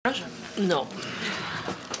No.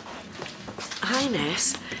 Hi,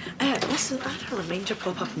 Ness. Listen, I had a reminder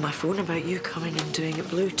pop up on my phone about you coming and doing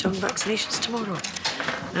blue tongue vaccinations tomorrow.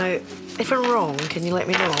 Now, if I'm wrong, can you let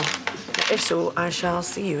me know? If so, I shall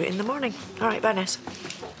see you in the morning. All right, bye, Ness.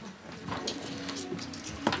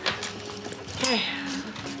 Hey,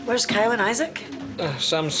 where's Kyle and Isaac?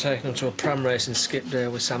 Sam's taken them to a pram race in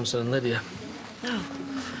Skipdale with Samson and Lydia. Oh.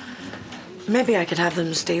 Maybe I could have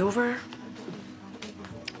them stay over.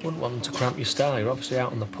 Wouldn't want them to cramp your style. You're obviously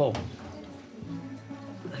out on the pub.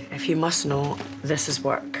 If you must know, this is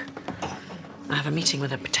work. I have a meeting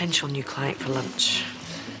with a potential new client for lunch.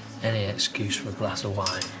 Any excuse for a glass of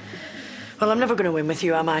wine. Well, I'm never going to win with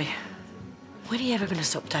you, am I? When are you ever going to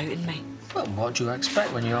stop doubting me? Well, what do you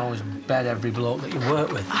expect when you always bed every bloke that you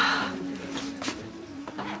work with?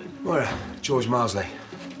 What, George Marsley.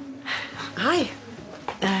 Hi.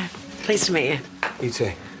 Pleased to meet you. You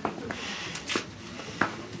too.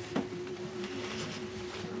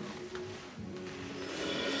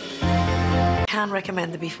 Can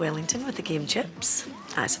recommend the beef Wellington with the game chips.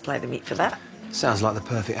 I supply the meat for that. Sounds like the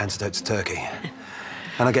perfect antidote to turkey.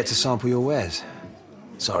 And I get to sample your wares.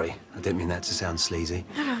 Sorry, I didn't mean that to sound sleazy.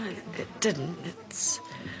 No, it didn't. It's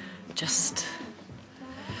just...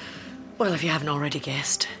 Well, if you haven't already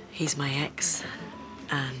guessed, he's my ex.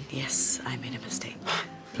 And yes, I made a mistake.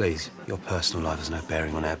 Please, your personal life has no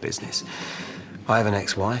bearing on our business. I have an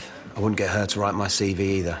ex-wife. I wouldn't get her to write my CV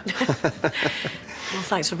either. Well,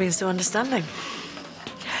 thanks for being so understanding.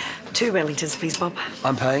 2 Wellingtons, please, Bob.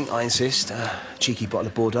 I'm paying, I insist. A cheeky bottle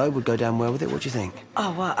of Bordeaux would go down well with it. What do you think?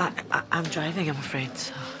 Oh, well, I'm driving, I'm afraid,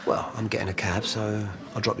 so... Well, I'm getting a cab, so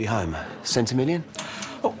I'll drop you home. $1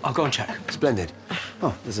 Oh, I'll go and check. Splendid.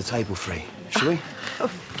 Oh, there's a table free. Shall we?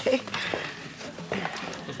 OK.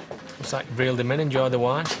 Looks like you reeled him in. Enjoy the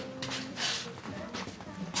wine.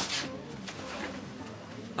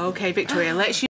 OK, Victoria, let's